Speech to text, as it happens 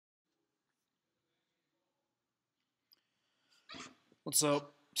What's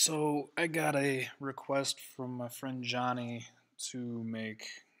up? So I got a request from my friend Johnny to make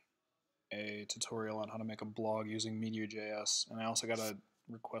a tutorial on how to make a blog using Meteor.js, and I also got a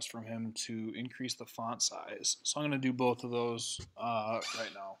request from him to increase the font size. So I'm going to do both of those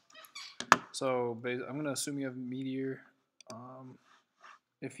right now. So I'm going to assume you have Meteor.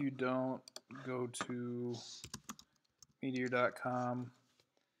 If you don't, go to Meteor.com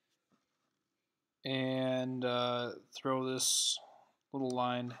and throw this little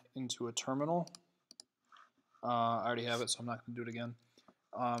line into a terminal. I already have it, so I'm not going to do it again.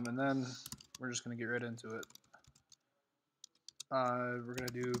 And then we're just going to get right into it. We're going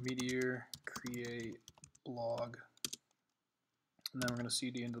to do Meteor create blog, and then we're going to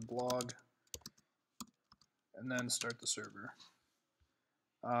cd into the blog, and then start the server.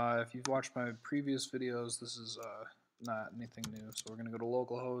 If you've watched my previous videos, this is not anything new. So we're going to go to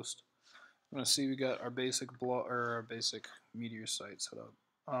localhost. I'm going to see we got our basic blog or our basic Meteor site set up.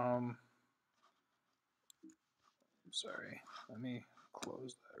 Sorry, let me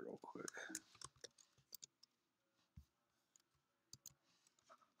close that real quick.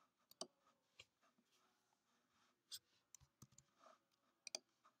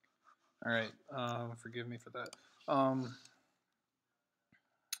 All right, forgive me for that.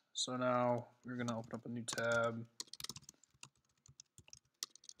 So now we're going to open up a new tab.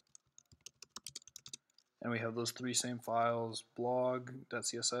 And we have those three same files: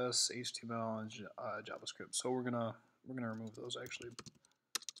 blog.css, HTML, and JavaScript. So we're gonna remove those actually.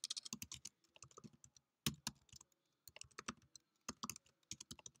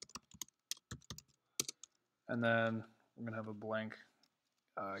 And then we're gonna have a blank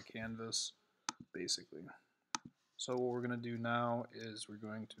canvas, basically. So what we're gonna do now is we're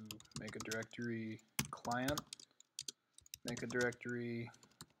going to make a directory client, make a directory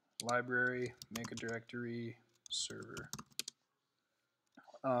library, make a directory server.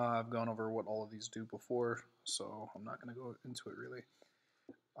 I've gone over what all of these do before, so I'm not going to go into it really.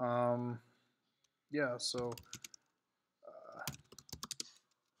 Yeah, so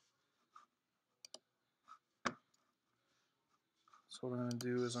what I'm going to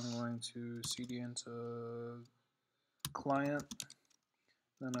do is I'm going to cd into client,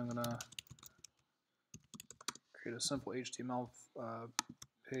 then I'm going to create a simple HTML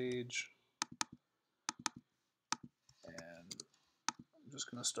page, and I'm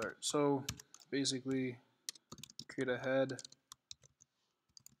just going to start. So basically, create a head,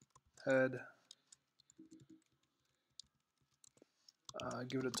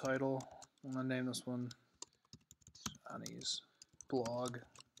 give it a title. I'm going to name this one Johnny's blog,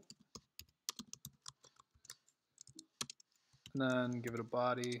 and then give it a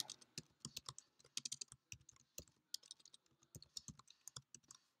body,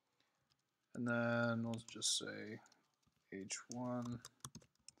 and then let's just say h1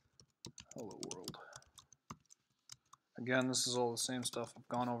 hello world. Again, this is all the same stuff I've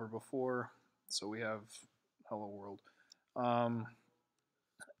gone over before, so we have hello world. And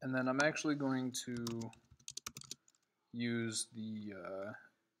then I'm actually going to use the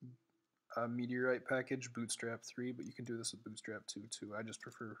Meteorite package, Bootstrap 3, but you can do this with Bootstrap 2 too. I just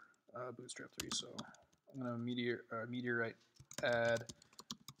prefer Bootstrap 3, so I'm going to Meteorite add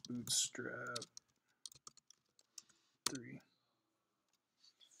Bootstrap 3.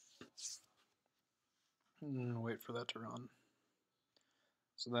 And wait for that to run.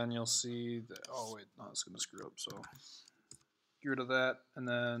 So then you'll see that, oh wait, no, it's going to screw up, so get rid of that, and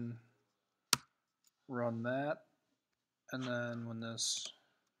then run that, and then when this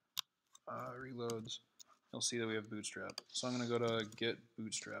reloads, you'll see that we have Bootstrap. So I'm going to go to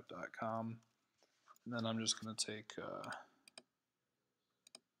getbootstrap.com, and then I'm just going to take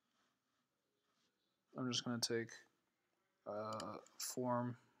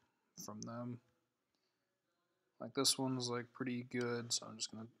form from them. Like this one's like pretty good, so I'm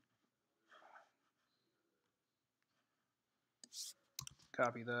just going to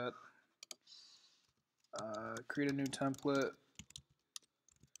copy that, create a new template,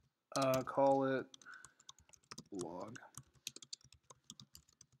 call it blog.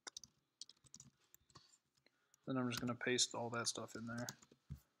 Then I'm just going to paste all that stuff in there.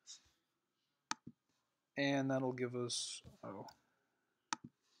 And that'll give us,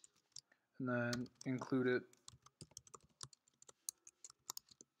 and then include it,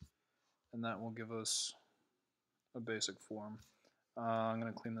 and that will give us a basic form. I'm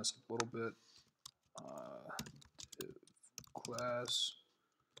going to clean this up a little bit. Div class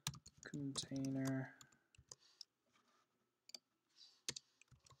container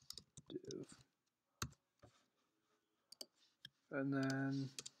div, and then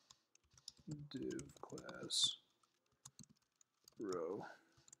div class row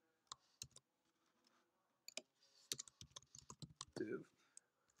div.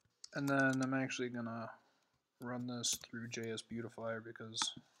 And then I'm actually gonna run this through JS Beautifier because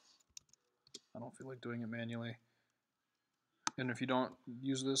I don't feel like doing it manually. And if you don't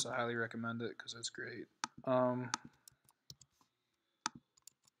use this, I highly recommend it because it's great. And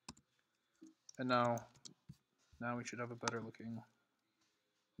now we should have a better looking.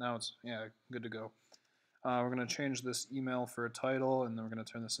 Now it's, yeah, good to go. We're going to change this email for a title, and then we're going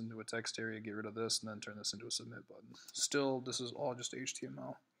to turn this into a text area, get rid of this, and then turn this into a submit button. Still, this is all just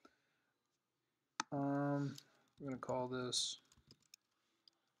HTML. We're going to call this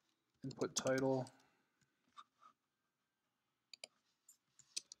input title.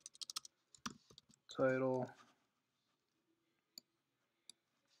 Title.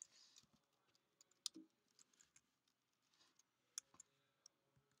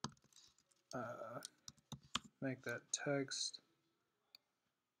 Make that text.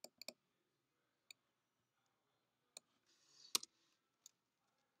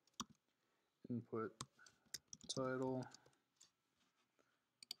 Input title.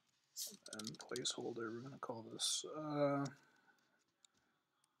 And placeholder, we're going to call this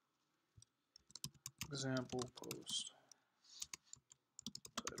example post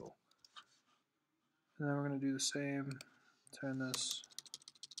title. And then we're going to do the same, turn this,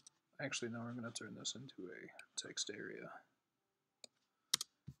 actually no, we're going to turn this into a text area.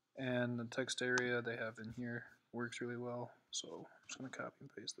 And the text area they have in here works really well, so I'm just going to copy and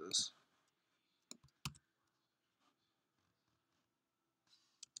paste this.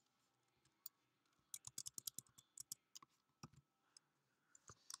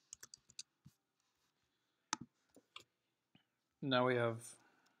 Now we have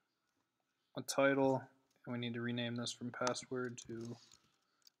a title, and we need to rename this from password to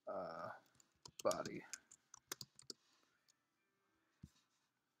body.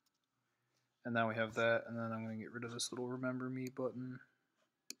 And now we have that, and then I'm going to get rid of this little remember me button.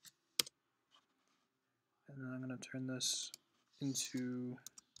 And then I'm going to turn this into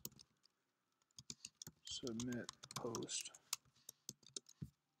submit post.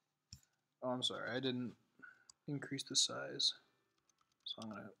 Oh, I'm sorry, I didn't increase the size. So I'm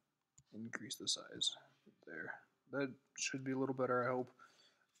going to increase the size there. That should be a little better, I hope.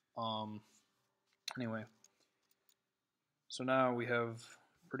 Anyway, so now we have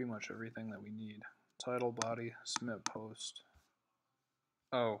pretty much everything that we need. Title, body, submit post.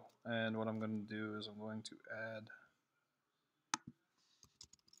 Oh, and what I'm going to do is I'm going to add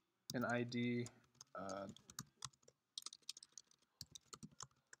an ID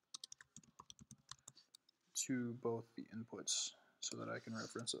to both the inputs so that I can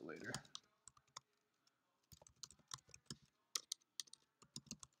reference it later.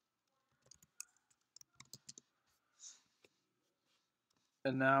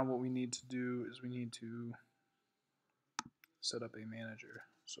 And now what we need to do is we need to set up a manager.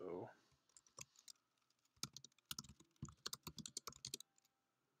 So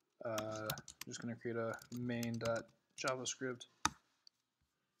I'm just going to create a main.javascript,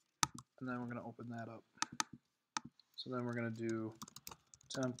 and then we're going to open that up. So then we're going to do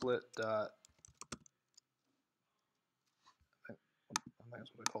template dot, I think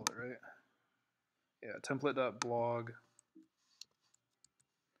that's what I called it, right? Yeah, template dot blog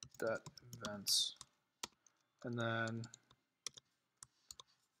dot events, and then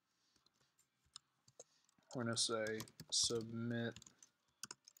we're going to say submit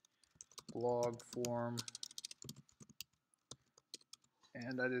blog form,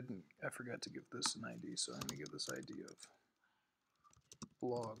 and I forgot to give this an ID, so I'm going to give this ID of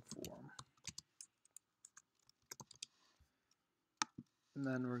blog form. And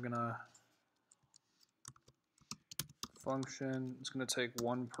then we're going to function, it's going to take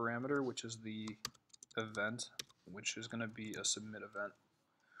one parameter, which is the event, which is going to be a submit event.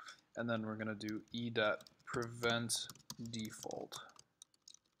 And then we're going to do e.prevent default.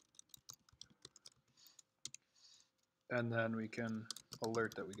 And then we can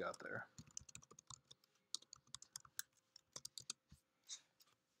alert that we got there.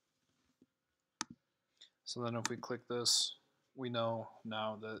 So then if we click this, we know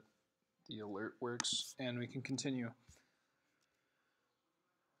now that the alert works, and we can continue.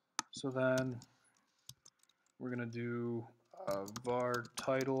 So then we're going to do var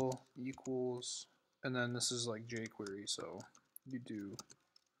title equals, and then this is like jQuery, so you do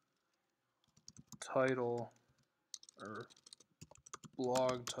title or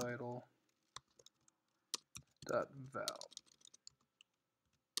blog title dot val.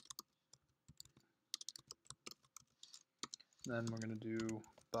 Then we're going to do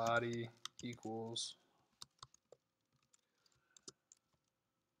body equals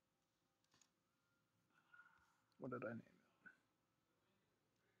what did I name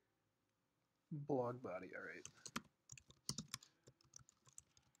it? Blog body, all right.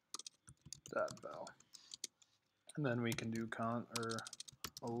 Dot val. And then we can do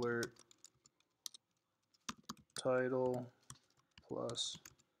alert title plus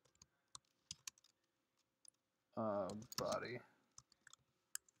body.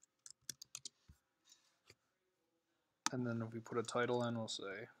 And then if we put a title in, we'll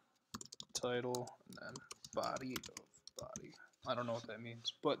say title and then body of body. I don't know what that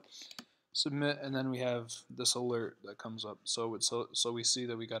means, but submit, and then we have this alert that comes up. So we see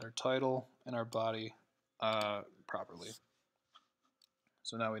that we got our title and our body properly.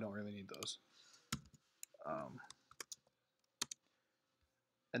 So now we don't really need those.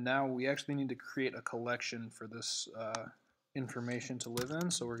 And now we actually need to create a collection for this information to live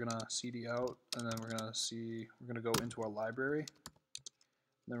in. So we're gonna cd out, and then we're gonna go into our library.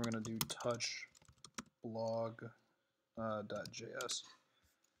 Then we're gonna do touch blog .js.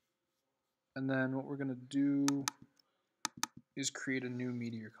 And then what we're gonna do is create a new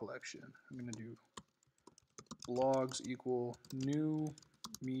Meteor collection. I'm gonna do blogs equal new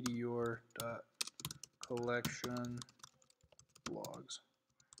Meteor collection blogs.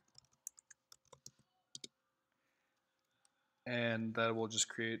 And that will just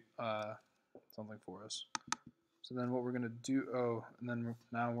create something for us. So then what we're going to do, and then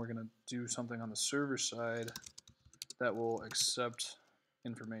now we're going to do something on the server side that will accept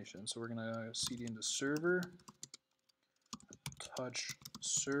information. So we're going to cd into server, touch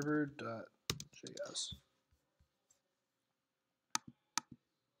server.js.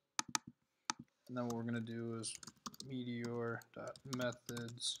 And then what we're going to do is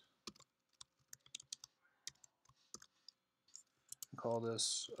meteor.methods. Call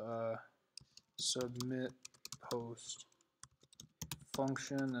this submit post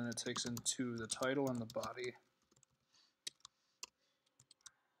function, and it takes into the title and the body.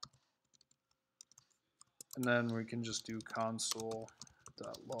 And then we can just do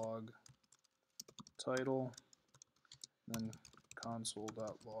console.log title, and then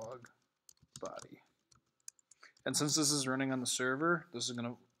console.log body. And since this is running on the server, this is going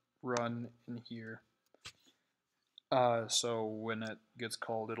to run in here. So when it gets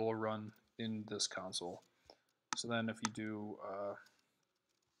called, it'll run in this console. So then if you do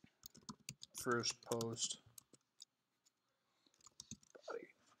first post body,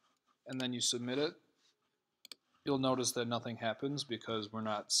 and then you submit it, you'll notice that nothing happens because we're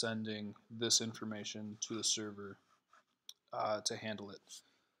not sending this information to the server to handle it.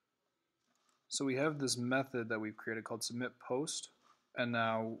 So we have this method that we've created called submit post, and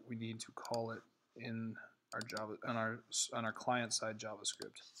now we need to call it in our Java on our client side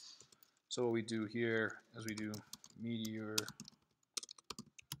JavaScript. So what we do here is we do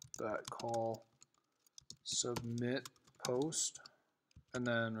meteor.call submit post, and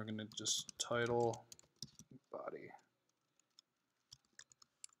then we're going to just title body.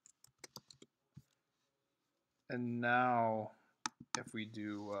 And now if we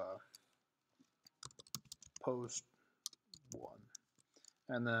do post 1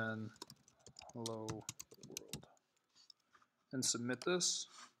 and then hello world and submit this,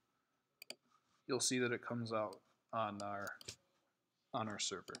 you'll see that it comes out on our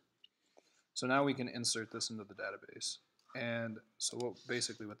server. So now we can insert this into the database. And so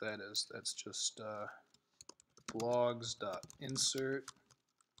basically what that is, that's just blogs.insert,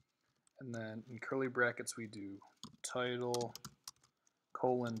 and then in curly brackets we do title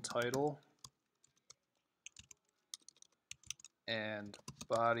 :title and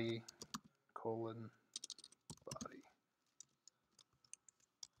body : body.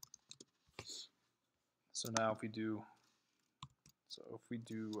 So now if we do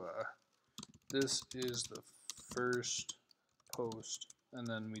this is the first post, and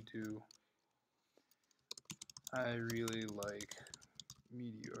then we do I really like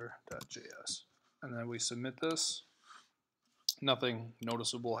Meteor.js, and then we submit this, nothing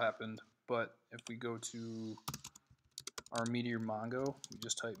noticeable happened. But if we go to our Meteor Mongo, we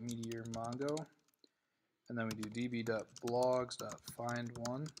just type Meteor Mongo, and then we do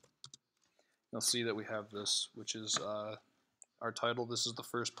db.blogs.find1. You'll see that we have this, which is our title. This is the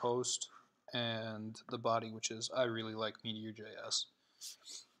first post, and the body, which is I really like Meteor.js.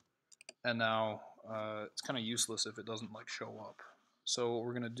 And now it's kind of useless if it doesn't like show up. So what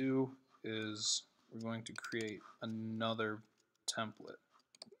we're going to do is we're going to create another template,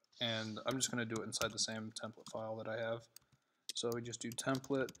 and I'm just going to do it inside the same template file that I have. So we just do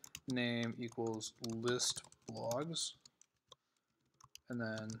template name equals list blogs, and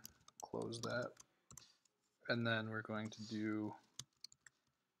then close that, and then we're going to do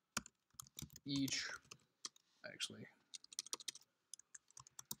each actually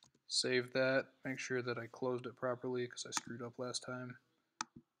save that. Make sure that I closed it properly because I screwed up last time.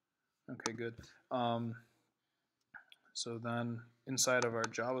 Okay, good. So then inside of our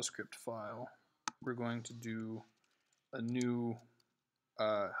JavaScript file, we're going to do a new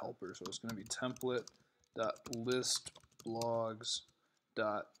helper. So it's going to be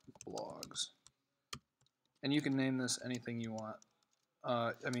template.listBlogs.blogs. And you can name this anything you want.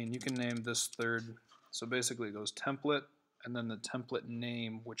 I mean, you can name this third. So basically it goes template, and then the template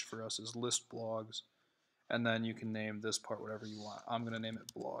name, which for us is list blogs, and then you can name this part whatever you want. I'm going to name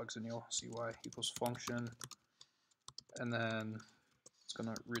it blogs, and you'll see why. Equals function, and then it's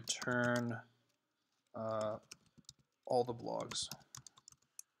going to return all the blogs.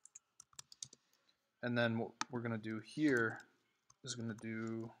 And then what we're going to do here is going to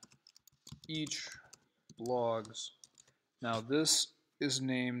do each blogs. Now this is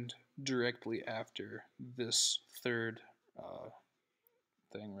named directly after this third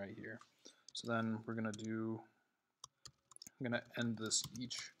thing right here. So then we're going to do, I'm going to end this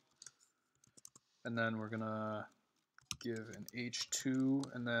each, and then we're going to give an h2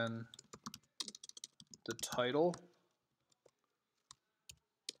 and then the title,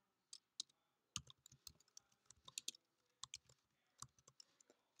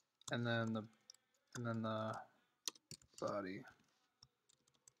 and then the body.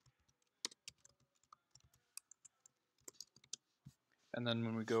 And then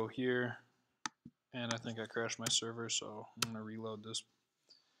when we go here, and I think I crashed my server, so I'm going to reload this.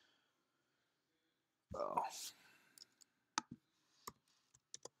 Oh.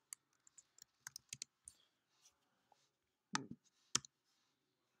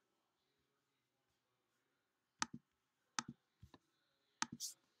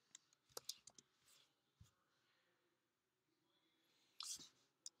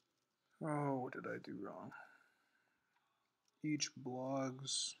 Oh, what did I do wrong? Each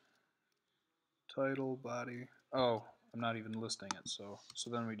blog's title, body. Oh, I'm not even listing it, so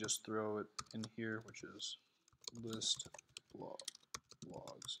then we just throw it in here, which is list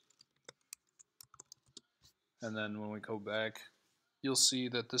blogs. And then when we go back, you'll see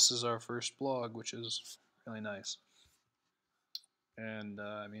that this is our first blog, which is really nice. And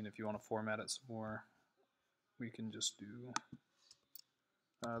I mean, if you want to format it some more, we can just do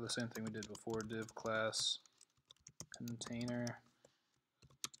the same thing we did before, div class container,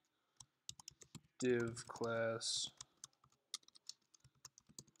 div class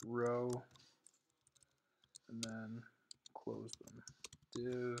row, and then close them.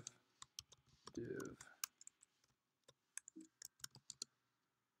 Div.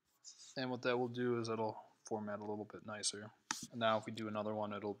 And what that will do is it'll format a little bit nicer. And now if we do another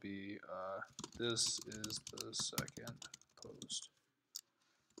one, it'll be this is the second post.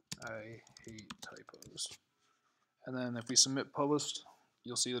 I hate typos. And then if we submit post,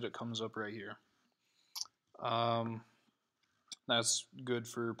 you'll see that it comes up right here. That's good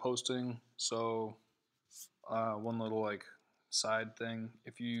for posting. So one little like side thing,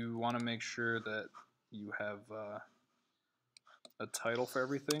 if you want to make sure that you have a title for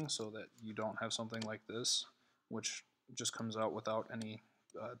everything so that you don't have something like this, which just comes out without any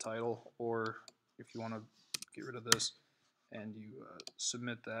title, or if you want to get rid of this and you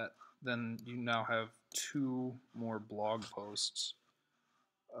submit that, then you now have 2 more blog posts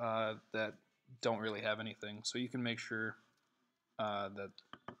that don't really have anything. So you can make sure that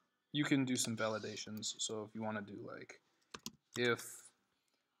you can do some validations. So if you want to do like if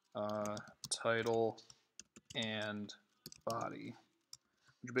title and body,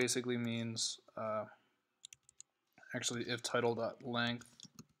 which basically means actually if title.length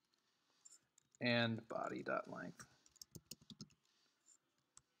and body.length,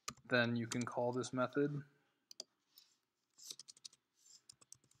 then you can call this method,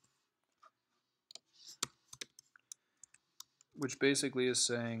 which basically is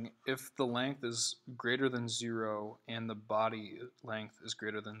saying if the length is greater than 0 and the body length is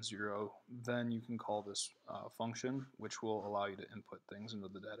greater than 0, then you can call this function, which will allow you to input things into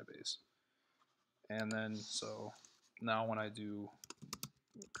the database. And then so now when I do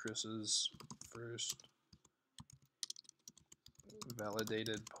Chris's first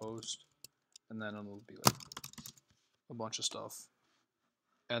validated post, and then it'll be like a bunch of stuff.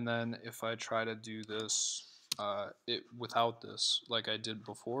 And then if I try to do this without this, like I did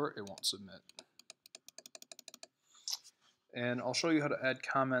before, it won't submit. And I'll show you how to add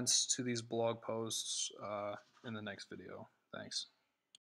comments to these blog posts in the next video. Thanks.